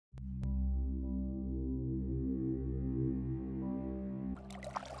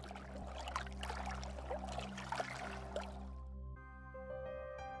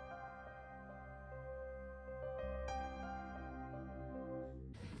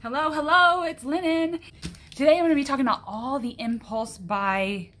Hello, hello, it's Linen. Today I'm going to be talking about all the impulse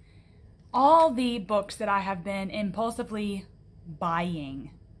buy, all the books that I have been impulsively buying.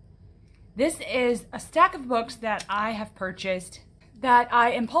 This is a stack of books that I have purchased that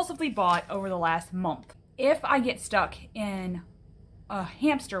I impulsively bought over the last month. If I get stuck in a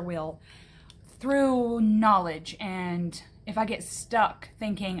hamster wheel through knowledge, and if I get stuck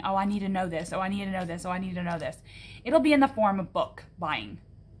thinking, oh, I need to know this, oh, I need to know this, oh, I need to know this, it'll be in the form of book buying.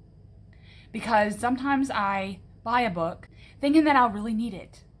 Because sometimes I buy a book thinking that I'll really need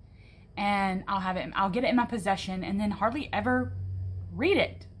it, and I'll get it in my possession and then hardly ever read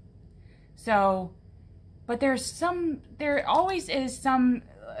it. So, but there always is some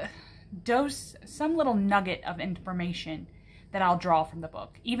some little nugget of information that I'll draw from the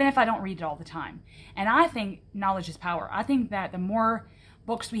book, even if I don't read it all the time. And I think knowledge is power. I think that the more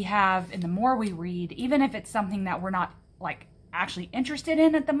books we have and the more we read, even if it's something that we're not like actually interested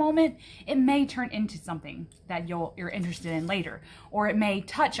in at the moment, it may turn into something that you're interested in later, or it may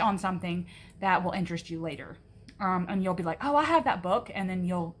touch on something that will interest you later. And you'll be like, oh, I have that book, and then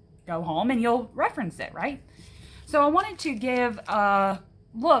you'll go home and you'll reference it, right? So I wanted to give a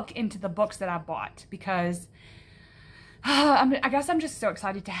look into the books that I bought, because I guess I'm just so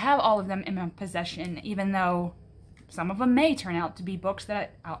excited to have all of them in my possession, even though some of them may turn out to be books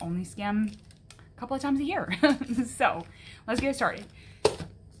that I'll only skim a couple of times a year. So let's get started.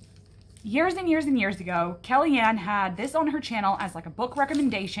 Years and years and years ago, Kellyanne had this on her channel as like a book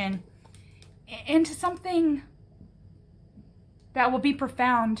recommendation into something that will be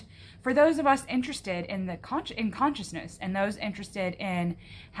profound for those of us interested in in consciousness, and those interested in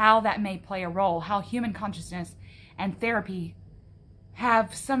how that may play a role, how human consciousness and therapy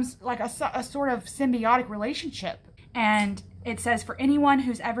have some like a sort of symbiotic relationship. And it says, for anyone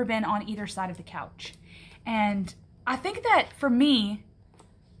who's ever been on either side of the couch. And I think that for me,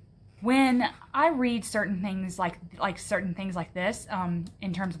 when I read certain things like certain things like this,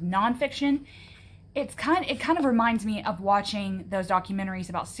 in terms of nonfiction, it kind of reminds me of watching those documentaries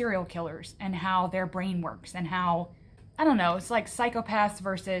about serial killers and how their brain works, and how, I don't know, it's like psychopaths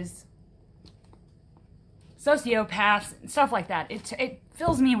versus sociopaths, stuff like that. It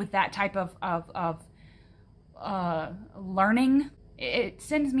fills me with that type of learning. It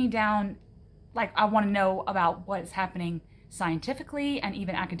sends me down, like, I want to know about what is happening scientifically and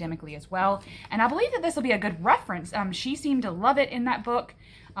even academically as well. And I believe that this will be a good reference. She seemed to love it in that book,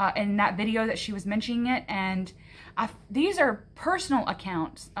 in that video that she was mentioning it. And these are personal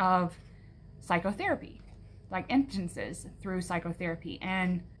accounts of psychotherapy, like instances through psychotherapy.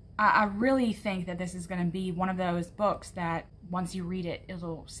 And I really think that this is going to be one of those books that once you read it,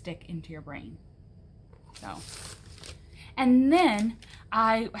 it'll stick into your brain. So, and then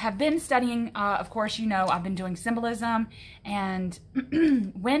I have been studying, of course, you know, I've been doing symbolism, and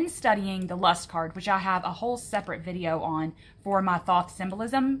when studying the lust card, which I have a whole separate video on for my Thoth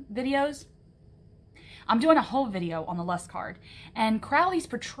symbolism videos, I'm doing a whole video on the lust card. And Crowley's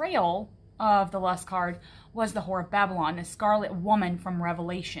portrayal of the lust card was the Whore of Babylon, the Scarlet Woman from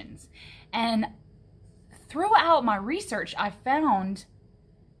Revelations. And throughout my research, I found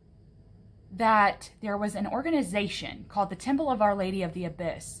that there was an organization called the Temple of Our Lady of the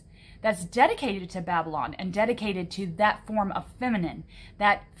Abyss that's dedicated to Babylon and dedicated to that form of feminine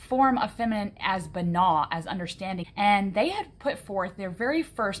as Banah, as understanding. And they had put forth their very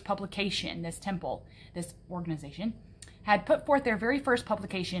first publication, this organization, had put forth their very first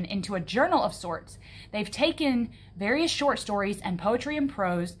publication into a journal of sorts. They've taken various short stories and poetry and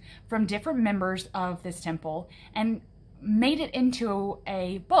prose from different members of this temple and made it into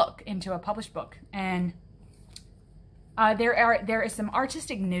a book, into a published book. And there is some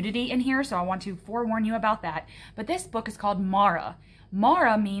artistic nudity in here, so I want to forewarn you about that. But this book is called MARAH.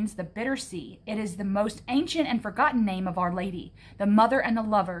 MARAH means the bitter sea. It is the most ancient and forgotten name of Our Lady, the mother and the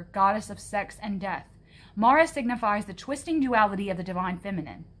lover, goddess of sex and death. MARAH signifies the twisting duality of the divine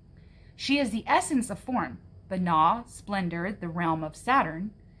feminine. She is the essence of form. Banah, splendor, the realm of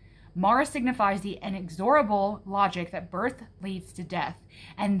Saturn. MARAH signifies the inexorable logic that birth leads to death,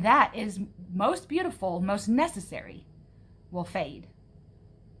 and that is most beautiful, most necessary, will fade.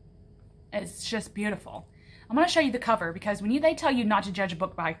 It's just beautiful. I'm going to show you the cover, because when they tell you not to judge a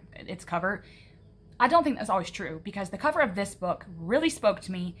book by its cover, I don't think that's always true, because the cover of this book really spoke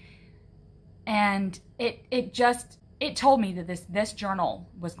to me, and it told me that this journal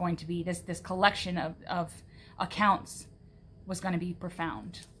was going to be, this collection of accounts was going to be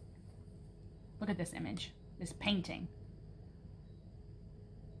profound. Look at this image, this painting.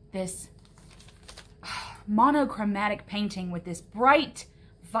 This monochromatic painting with this bright,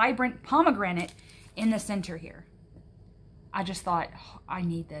 vibrant pomegranate in the center here. I just thought, oh, I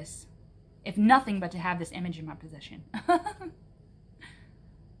need this. If nothing but to have this image in my possession.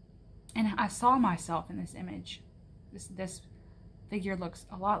 And I saw myself in this image. This figure looks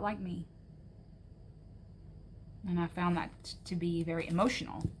a lot like me. And I found that to be very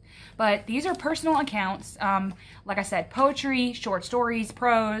emotional. But these are personal accounts. Like I said, poetry, short stories,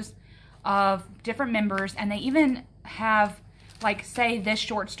 prose of different members. And they even have, like, say this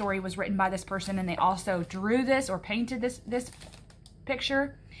short story was written by this person and they also drew this or painted this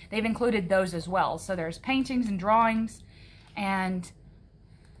picture. They've included those as well. So there's paintings and drawings. And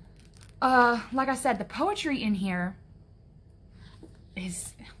like I said, the poetry in here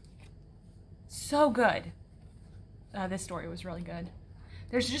is so good. This story was really good.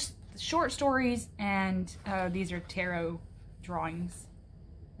 There's just short stories, and these are tarot drawings.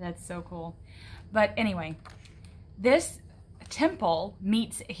 That's so cool. But anyway, this temple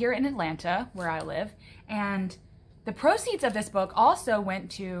meets here in Atlanta, where I live, and the proceeds of this book also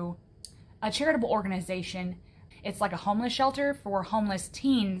went to a charitable organization. It's like a homeless shelter for homeless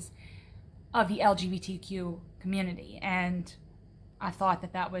teens of the LGBTQ community, and I thought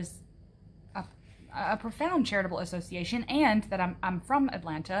that that was a profound charitable association, and that I'm from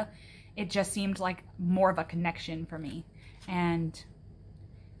Atlanta. It just seemed like more of a connection for me. And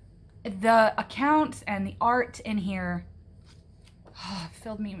the accounts and the art in here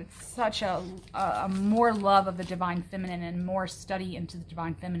filled me with such a more love of the divine feminine and more study into the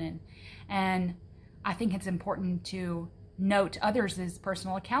divine feminine. And I think it's important to note others'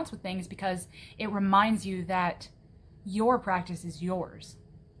 personal accounts with things, because it reminds you that your practice is yours.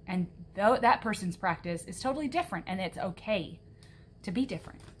 And though that person's practice is totally different, and it's okay to be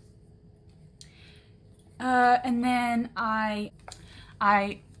different. And then I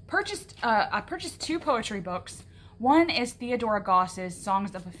purchased 2 poetry books. One is Theodora Goss's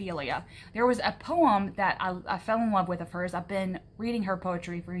Songs of Ophelia. There was a poem that I fell in love with of hers. I've been reading her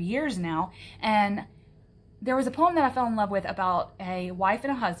poetry for years now, and there was a poem that I fell in love with about a wife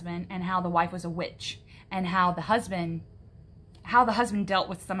and a husband, and how the wife was a witch, and how the husband dealt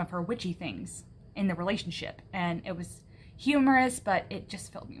with some of her witchy things in the relationship. And it was humorous, but it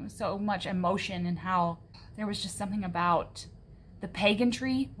just filled me with so much emotion, and how there was just something about the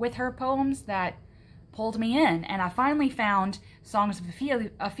paganry with her poems that pulled me in. And I finally found Songs of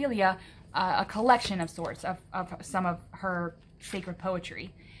Ophelia, a collection of sorts of some of her sacred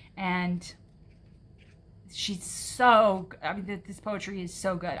poetry. And she's so, I mean, this poetry is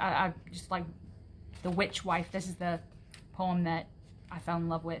so good. I just like the witch wife. This is the poem that I fell in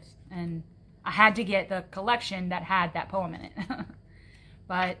love with, and I had to get the collection that had that poem in it.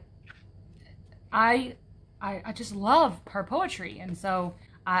 But I just love her poetry, and so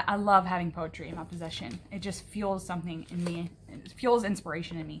I love having poetry in my possession. It just fuels something in me. It fuels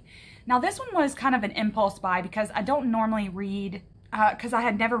inspiration in me. Now this one was kind of an impulse buy, because I don't normally read, because I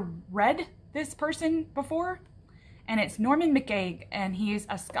had never read this person before. And it's Norman McCaig, and he's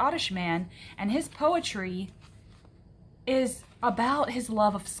a Scottish man, and his poetry is about his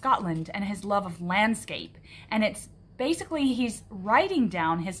love of Scotland and his love of landscape. And it's basically, he's writing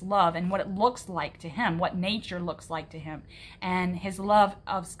down his love and what it looks like to him, what nature looks like to him, and his love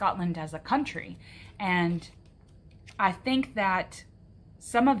of Scotland as a country. And I think that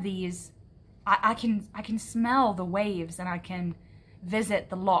some of these, I can smell the waves, and I can visit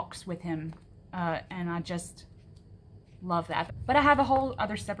the lochs with him, and I just love that. But I have a whole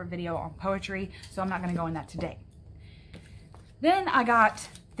other separate video on poetry, so I'm not going to go in that today. Then I got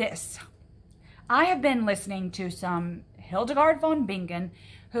this. I have been listening to some Hildegard von Bingen,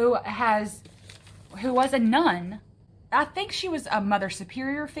 who was a nun. I think she was a Mother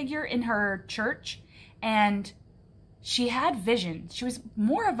Superior figure in her church, and she had visions. She was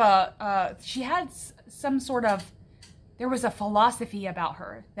more of a, she had some sort of, there was a philosophy about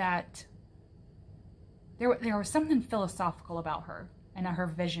her, that there was something philosophical about her, and her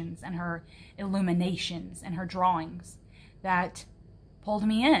visions and her illuminations and her drawings that pulled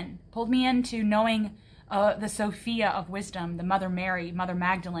me into knowing the Sophia of wisdom, the Mother Mary, Mother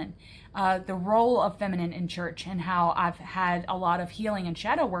Magdalene, the role of feminine in church, and how I've had a lot of healing and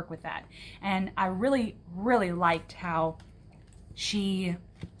shadow work with that. And I really, really liked how she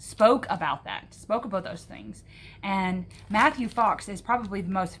spoke about those things. And Matthew Fox is probably the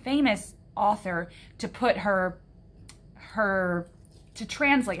most famous author to put to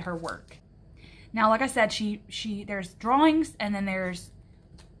translate her work. Now, like I said, there's drawings, and then there's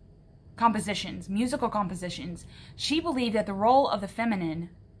compositions, musical compositions. She believed that the role of the feminine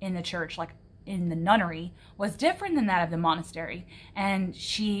in the church, like in the nunnery, was different than that of the monastery. And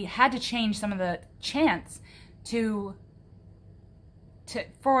she had to change some of the chants to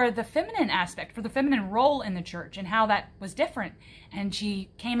for the feminine aspect, for the feminine role in the church and how that was different. And she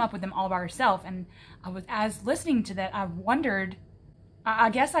came up with them all by herself. And as listening to that, I wondered, I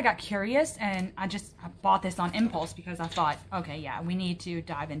guess I got curious, and I bought this on impulse because I thought, okay, yeah, we need to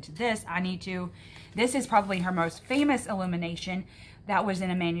dive into this. This is probably her most famous illumination that was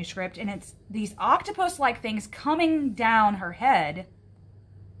in a manuscript. And it's these octopus-like things coming down her head.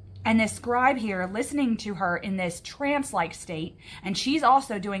 And this scribe here listening to her in this trance-like state. And she's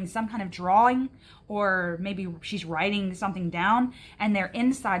also doing some kind of drawing, or maybe she's writing something down. And they're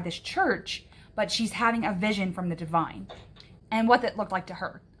inside this church, but she's having a vision from the divine and what that looked like to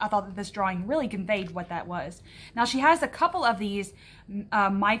her. I thought that this drawing really conveyed what that was. Now, she has a couple of these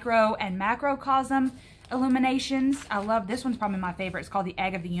micro and macrocosm illuminations. I love this one's probably my favorite. It's called the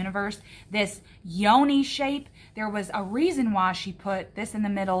Egg of the Universe. This yoni shape. There was a reason why she put this in the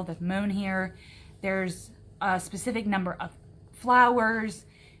middle, the moon here. There's a specific number of flowers.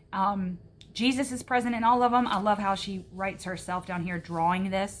 Jesus is present in all of them. I love how she writes herself down here, drawing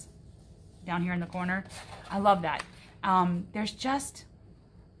this down here in the corner. I love that.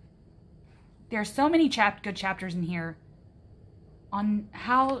 There's so many good chapters in here on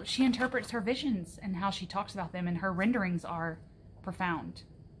how she interprets her visions and how she talks about them, and her renderings are profound.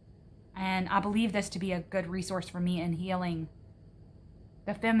 And I believe this to be a good resource for me in healing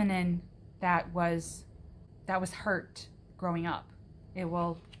the feminine that was hurt growing up. It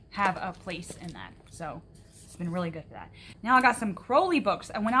will have a place in that. So it's been really good for that. Now I got some Crowley books.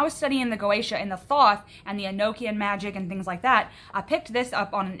 And when I was studying the Goetia and the Thoth and the Enochian magic and things like that, I picked this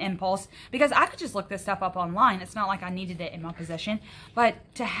up on an impulse because I could just look this stuff up online. It's not like I needed it in my possession. But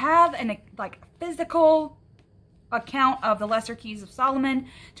to have an physical account of the Lesser Keys of Solomon,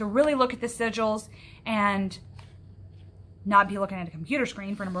 to really look at the sigils and not be looking at a computer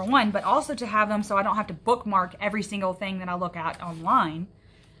screen, for number one, but also to have them so I don't have to bookmark every single thing that I look at online.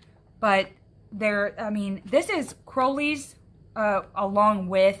 But this is Crowley's along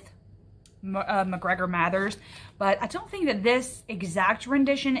with MacGregor Mathers, but I don't think that this exact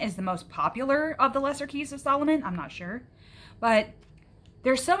rendition is the most popular of the Lesser Keys of Solomon. I'm not sure. But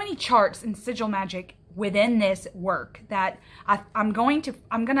there's so many charts and sigil magic within this work that I'm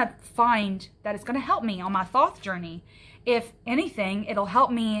gonna find that it's gonna help me on my Thoth journey. If anything, it'll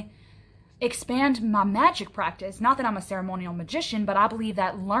help me expand my magic practice. Not that I'm a ceremonial magician, but I believe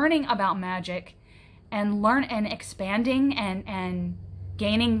that learning about magic and expanding and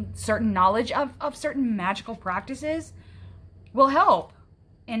gaining certain knowledge of certain magical practices will help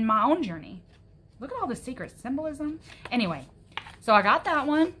in my own journey. Look at all the secret symbolism. Anyway, so I got that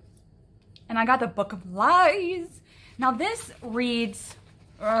one, and I got the Book of Lies. Now this reads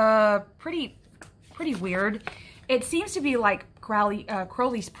pretty weird. It seems to be like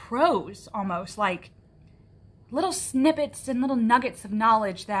Crowley's prose, almost like little snippets and little nuggets of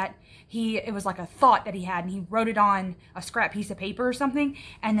knowledge that it was like a thought that he had, and he wrote it on a scrap piece of paper or something,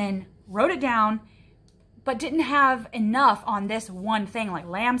 and then wrote it down, but didn't have enough on this one thing like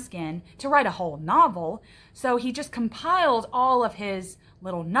lambskin to write a whole novel. So he just compiled all of his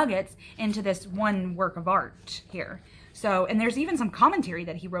little nuggets into this one work of art here. So, and there's even some commentary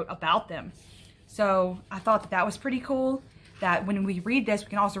that he wrote about them. So I thought that was pretty cool, that when we read this, we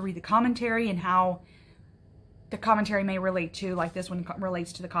can also read the commentary and how the commentary may relate to, like this one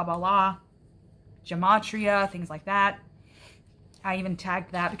relates to the Kabbalah, Gematria, things like that. I even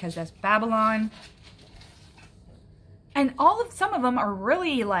tagged that because that's Babylon. And some of them are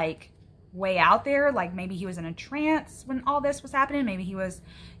really like way out there. Like maybe he was in a trance when all this was happening. Maybe he was,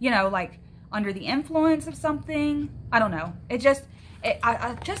 like under the influence of something. I don't know.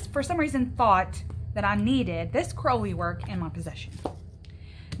 I just for some reason thought that I needed this Crowley work in my possession.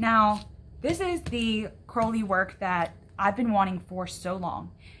 Now, this is the Crowley work that I've been wanting for so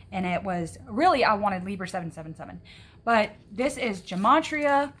long. And it was really, I wanted Liber 777. But this is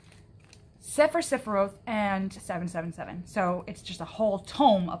Gematria, Sefer Sephiroth, and 777. So it's just a whole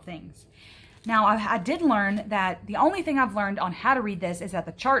tome of things. Now, I did learn that the only thing I've learned on how to read this is that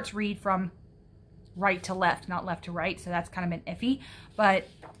the charts read from right to left, not left to right. So that's kind of been iffy. But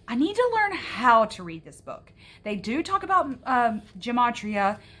I need to learn how to read this book. They do talk about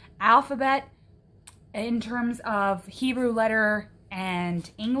Gematria, alphabet in terms of Hebrew letter and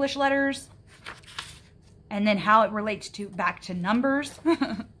English letters, and then how it relates back to numbers.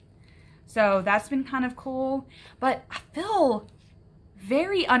 So that's been kind of cool, but I feel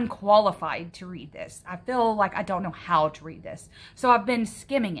very unqualified to read this. I feel like I don't know how to read this. So I've been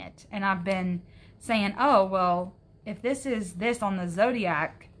skimming it, and I've been saying, oh, well, if this is this on the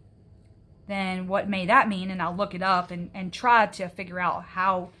zodiac, then what may that mean? And I'll look it up and try to figure out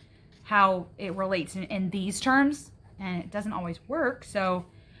how it relates in these terms, and it doesn't always work. So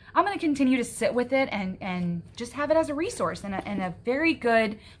I'm going to continue to sit with it and just have it as a resource and a very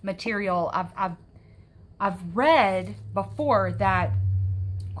good material. I've read before that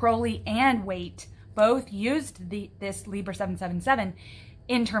Crowley and Waite both used this Liber 777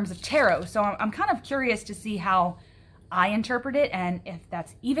 in terms of tarot. So I'm kind of curious to see how I interpret it and if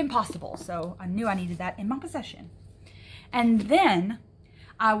that's even possible. So I knew I needed that in my possession. And then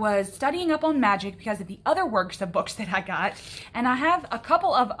I was studying up on magic because of the other works of books that I got. And I have a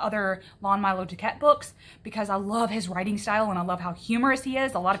couple of other Lon-Milo DuQuette books because I love his writing style and I love how humorous he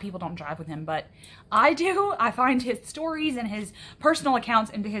is. A lot of people don't jive with him, but I do. I find his stories and his personal accounts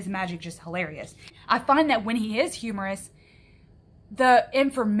into his magic just hilarious. I find that when he is humorous, the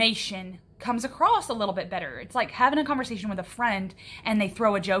information comes across a little bit better. It's like having a conversation with a friend and they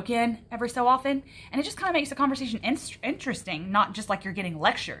throw a joke in every so often, and it just kind of makes the conversation interesting, not just like you're getting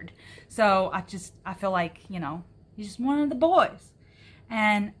lectured. So I feel like, you know, he's just one of the boys.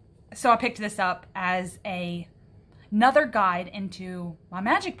 And so I picked this up as another guide into my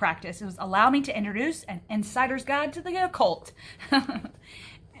magic practice. It was allow me to introduce an insider's guide to the occult.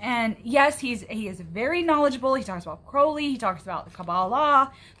 And yes, he is very knowledgeable. He talks about Crowley. He talks about the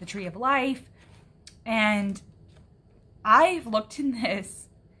Kabbalah, the Tree of Life. And I've looked in this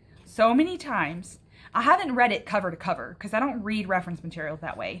so many times. I haven't read it cover to cover because I don't read reference material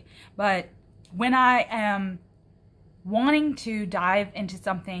that way. But when I am wanting to dive into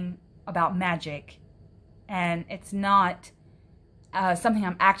something about magic and it's not something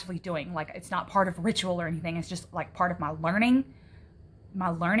I'm actively doing, like it's not part of ritual or anything, it's just like part of my learning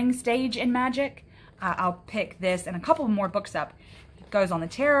stage in magic, I'll pick this and a couple more books up. It goes on the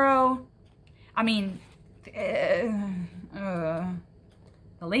tarot. I mean, the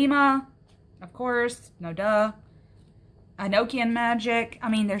Lima, of course, no duh. Enochian magic. I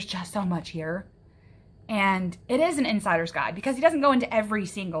mean, there's just so much here. And it is an insider's guide because he doesn't go into every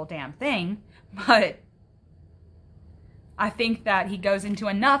single damn thing, but I think that he goes into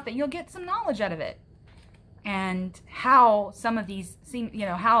enough that you'll get some knowledge out of it. And how some of these,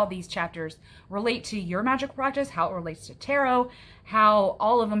 how these chapters relate to your magic practice, how it relates to tarot, how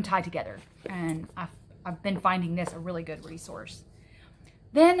all of them tie together. And I've been finding this a really good resource.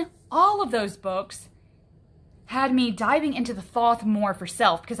 Then all of those books had me diving into the Thoth more for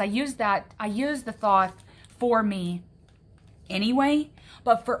self, because I used the Thoth for me anyway.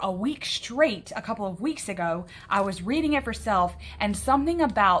 But for a week straight, a couple of weeks ago, I was reading it for self, and something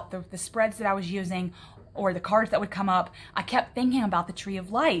about the spreads that I was using or the cards that would come up, I kept thinking about the Tree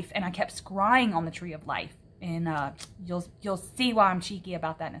of Life, and I kept scrying on the Tree of Life. And you'll see why I'm cheeky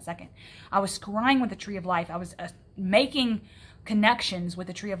about that in a second. I was scrying with the Tree of Life. I was making connections with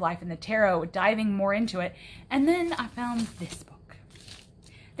the Tree of Life and the tarot, diving more into it. And then I found this book.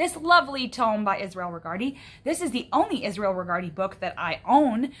 This lovely tome by Israel Regardie. This is the only Israel Regardie book that I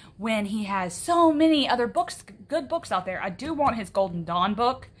own when he has so many other books, good books out there. I do want his Golden Dawn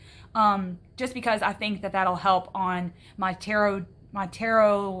book. Just because I think that that'll help on my tarot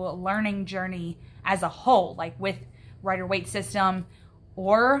learning journey as a whole, like with Rider-Waite system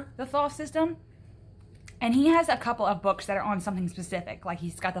or the Thoth system. And he has a couple of books that are on something specific, like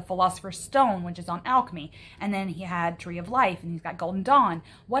he's got the Philosopher's Stone, which is on alchemy, and then he had Tree of Life, and he's got Golden Dawn,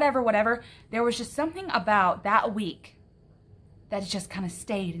 whatever. There was just something about that week that just kind of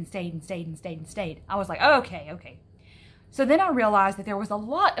stayed and stayed and stayed and stayed and stayed. I was like, okay. So then I realized that there was a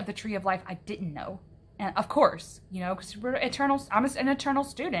lot of the Tree of Life I didn't know. And of course, because I'm an eternal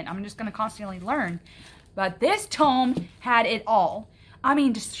student. I'm just going to constantly learn. But this tome had it all. I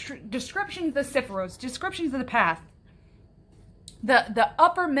mean, descriptions of the Sephiroth, descriptions of the path, the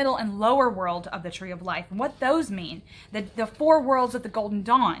upper, middle, and lower world of the Tree of Life, and what those mean, the four worlds of the Golden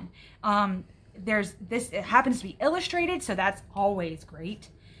Dawn. It happens to be illustrated, so that's always great.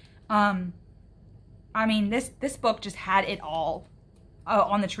 I mean, this book just had it all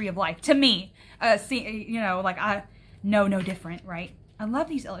on the Tree of Life. To me, like I know no different, right? I love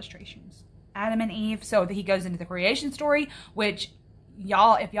these illustrations. Adam and Eve. So that he goes into the creation story, which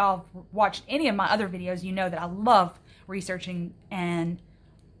y'all, if y'all watched any of my other videos, you know that I love researching and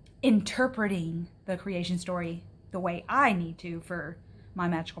interpreting the creation story the way I need to for my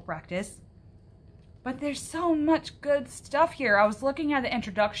magical practice. But there's so much good stuff here. I was looking at the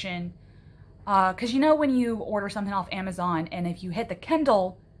introduction. Because when you order something off Amazon, and if you hit the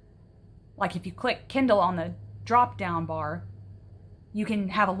Kindle, like if you click Kindle on the drop down bar, you can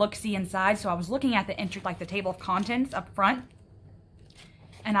have a look-see inside. So I was looking at the table of contents up front,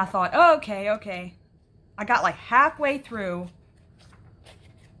 and I thought, oh, okay. I got like halfway through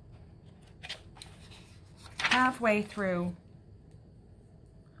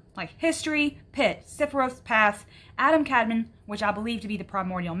like history, pit, Sephiroth's path, Adam Kadmon, which I believe to be the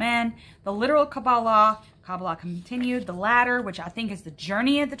primordial man, the literal Kabbalah, Kabbalah continued, the ladder, which I think is the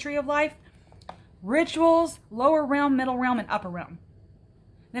journey of the tree of life, rituals, lower realm, middle realm, and upper realm.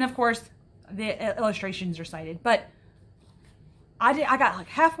 Then, of course, the illustrations are cited. But I got like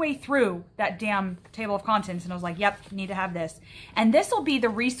halfway through that damn table of contents and I was like, yep, need to have this. And this will be the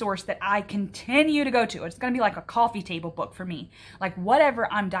resource that I continue to go to. It's going to be like a coffee table book for me. Like whatever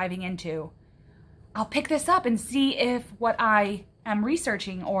I'm diving into, I'll pick this up and see if what I am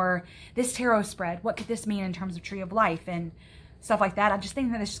researching or this tarot spread, what could this mean in terms of Tree of Life and stuff like that. I just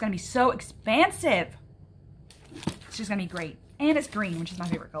think that it's just going to be so expansive. It's just going to be great. And it's green, which is my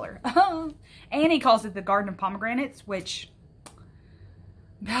favorite color. And he calls it the Garden of Pomegranates, which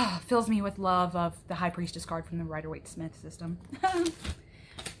fills me with love of the High Priestess card from the Rider-Waite-Smith system.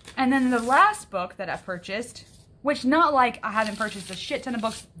 And then the last book that I purchased, which not like I haven't purchased a shit ton of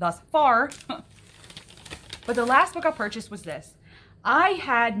books thus far, but the last book I purchased was this. I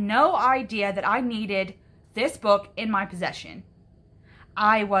had no idea that I needed this book in my possession.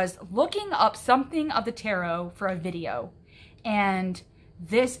 I was looking up something of the tarot for a video, and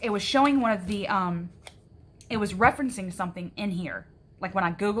it was showing one of the, it was referencing something in here. Like when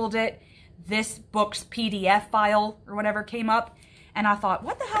I Googled it, this book's PDF file or whatever came up, and I thought,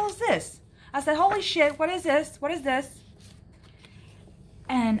 what the hell is this? I said, holy shit, what is this? What is this?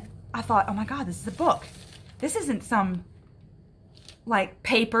 And I thought, oh my God, this is a book. This isn't some like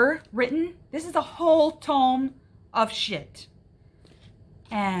paper written. This is a whole tome of shit.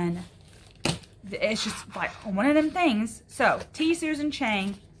 And it's just like one of them things. So, T. Susan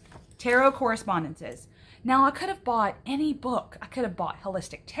Chang, Tarot Correspondances. Now, I could have bought any book. I could have bought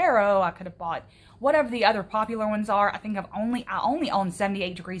Holistic Tarot. I could have bought whatever the other popular ones are. I think I only own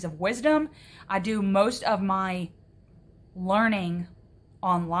 78 Degrees of Wisdom. I do most of my learning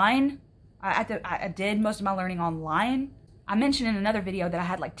online. I did most of my learning online. I mentioned in another video that I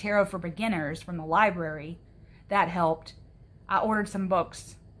had like Tarot for Beginners from the library. That helped. I ordered some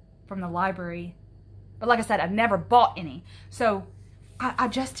books from the library. But like I said, I've never bought any. So I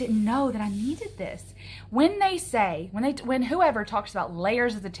just didn't know that I needed this. When they say, when whoever talks about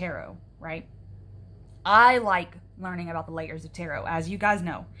layers of the tarot, right? I like learning about the layers of tarot, as you guys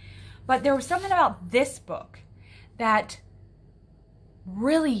know. But there was something about this book that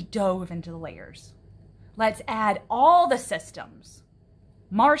really dove into the layers. Let's add all the systems.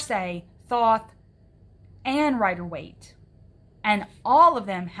 Marseille, Thoth, and Rider-Waite. And all of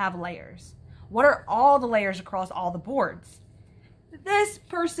them have layers. What are all the layers across all the boards? This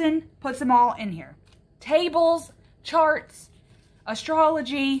person puts them all in here. Tables, charts,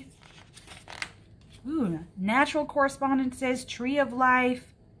 astrology, natural correspondences, Tree of Life,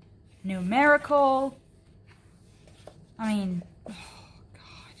 numerical. I mean, oh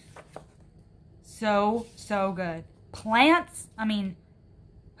God. So good. Plants, I mean,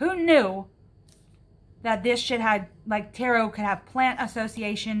 who knew that this shit had, like, tarot could have plant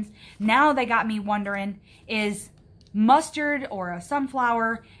associations? Now they got me wondering, is mustard or a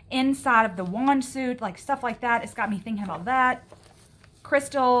sunflower inside of the wand suit, like stuff like that? It's got me thinking about that.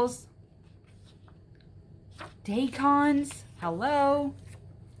 Crystals, dacons, hello.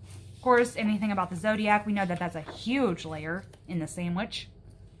 Of course, anything about the zodiac, we know that that's a huge layer in the sandwich.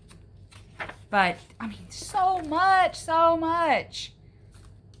 But I mean, so much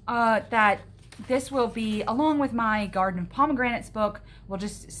that this will be, along with my Garden of Pomegranates book, will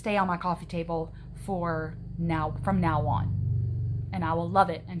just stay on my coffee table from now on. And I will love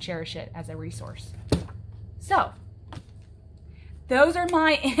it and cherish it as a resource. So, those are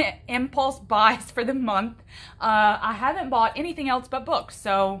my impulse buys for the month. I haven't bought anything else but books,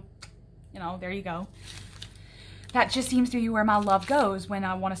 so, you know, there you go. That just seems to be where my love goes. When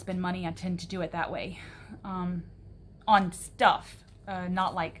I want to spend money, I tend to do it that way. On stuff.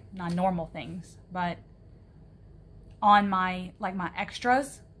 Not like non-normal things, but on my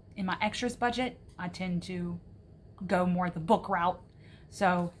extras, in my extras budget, I tend to go more the book route.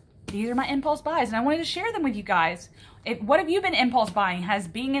 So these are my impulse buys, and I wanted to share them with you guys. What have you been impulse buying? Has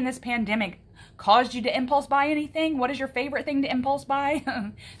being in this pandemic caused you to impulse buy anything? What is your favorite thing to impulse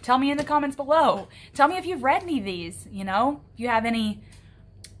buy? Tell me in the comments below. Tell me if you've read any of these, you know, if you have any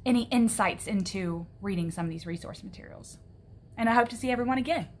insights into reading some of these resource materials. And I hope to see everyone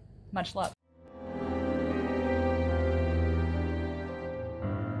again. Much love.